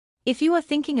If you are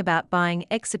thinking about buying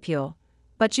Exipure,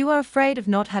 but you are afraid of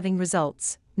not having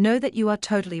results, know that you are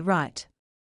totally right.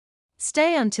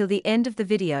 Stay until the end of the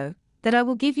video, that I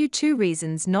will give you 2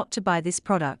 reasons not to buy this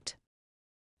product.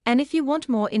 And if you want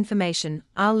more information,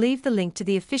 I'll leave the link to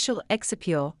the official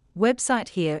Exipure website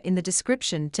here in the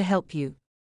description to help you.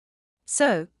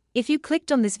 So, if you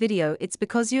clicked on this video, it's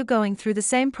because you're going through the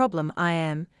same problem I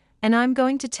am, and I'm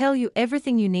going to tell you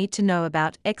everything you need to know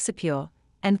about Exipure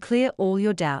and clear all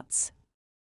your doubts.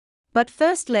 But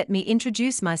first, let me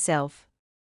introduce myself.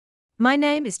 My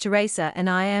name is Teresa and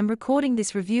I am recording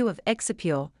this review of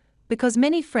Exipure because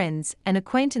many friends and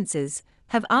acquaintances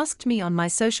have asked me on my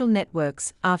social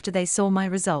networks after they saw my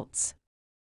results.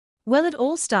 Well, it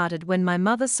all started when my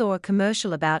mother saw a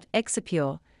commercial about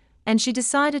Exipure, and she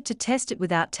decided to test it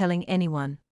without telling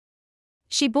anyone.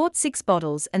 She bought 6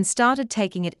 bottles and started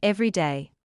taking it every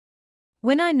day.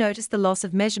 When I noticed the loss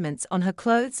of measurements on her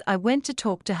clothes, I went to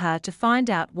talk to her to find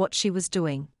out what she was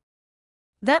doing.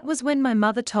 That was when my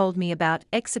mother told me about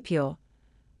Exipure,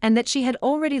 and that she had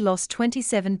already lost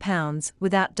 27 pounds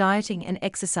without dieting and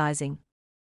exercising.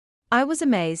 I was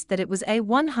amazed that it was a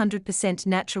 100%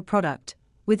 natural product,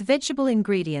 with vegetable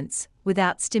ingredients,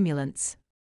 without stimulants.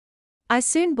 I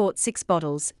soon bought 6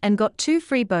 bottles and got 2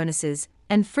 free bonuses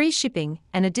and free shipping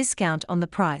and a discount on the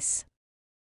price.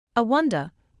 A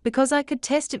wonder, because I could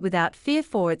test it without fear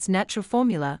for its natural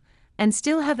formula and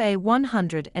still have a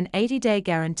 180-day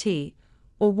guarantee,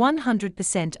 or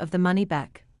 100% of the money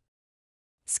back.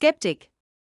 Skeptic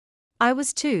I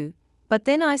was too, but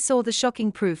then I saw the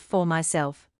shocking proof for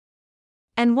myself.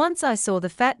 And once I saw the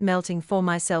fat melting for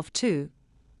myself too,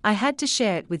 I had to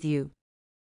share it with you.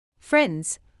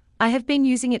 Friends, I have been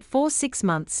using it for 6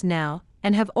 months now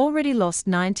and have already lost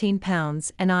 19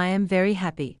 pounds, and I am very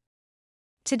happy.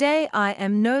 Today I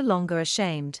am no longer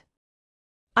ashamed.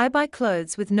 I buy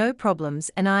clothes with no problems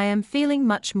and I am feeling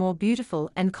much more beautiful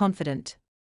and confident.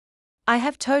 I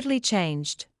have totally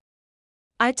changed.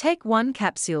 I take 1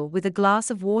 capsule with a glass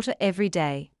of water every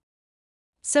day.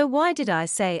 So why did I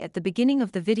say at the beginning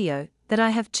of the video that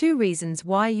I have 2 reasons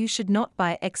why you should not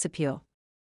buy Exipure?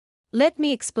 Let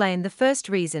me explain. The first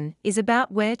reason is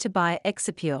about where to buy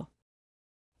Exipure.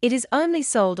 It is only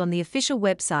sold on the official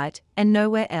website and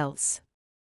nowhere else.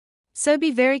 So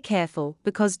be very careful,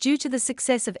 because due to the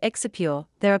success of Exipure,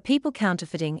 there are people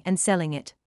counterfeiting and selling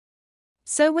it.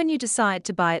 So when you decide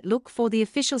to buy it, look for the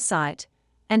official site,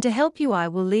 and to help you I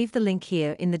will leave the link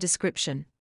here in the description.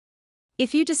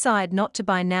 If you decide not to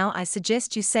buy now, I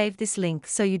suggest you save this link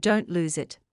so you don't lose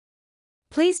it.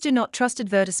 Please do not trust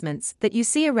advertisements that you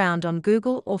see around on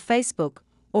Google or Facebook,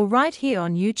 or right here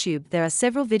on YouTube. There are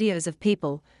several videos of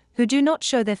people who do not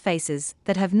show their faces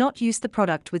that have not used the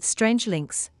product with strange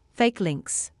links, fake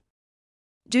links.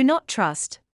 Do not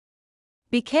trust.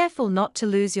 Be careful not to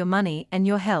lose your money and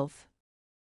your health.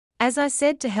 As I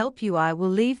said, to help you I will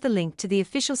leave the link to the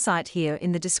official site here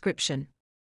in the description.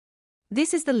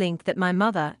 This is the link that my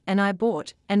mother and I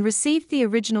bought and received the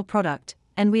original product,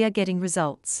 and we are getting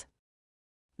results.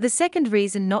 The second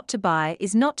reason not to buy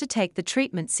is not to take the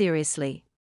treatment seriously.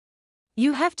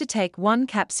 You have to take 1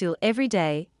 capsule every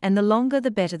day, and the longer the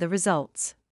better the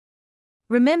results.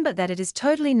 Remember that it is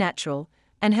totally natural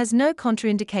and has no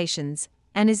contraindications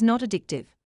and is not addictive.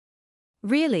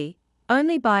 Really,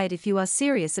 only buy it if you are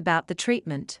serious about the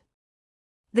treatment.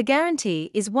 The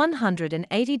guarantee is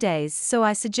 180 days, so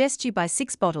I suggest you buy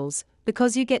 6 bottles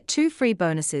because you get 2 free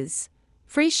bonuses,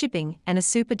 free shipping and a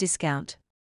super discount.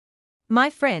 My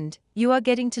friend, you are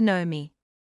getting to know me.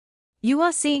 You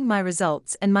are seeing my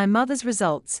results and my mother's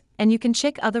results, and you can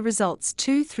check other results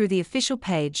too through the official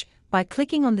page by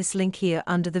clicking on this link here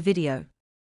under the video.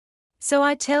 So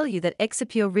I tell you that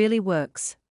Exipure really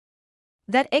works.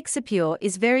 That Exipure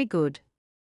is very good.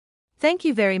 Thank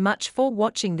you very much for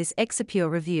watching this Exipure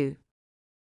review.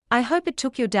 I hope it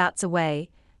took your doubts away,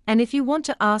 and if you want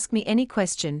to ask me any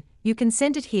question, you can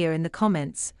send it here in the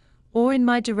comments, or in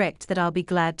my direct, that I'll be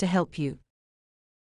glad to help you.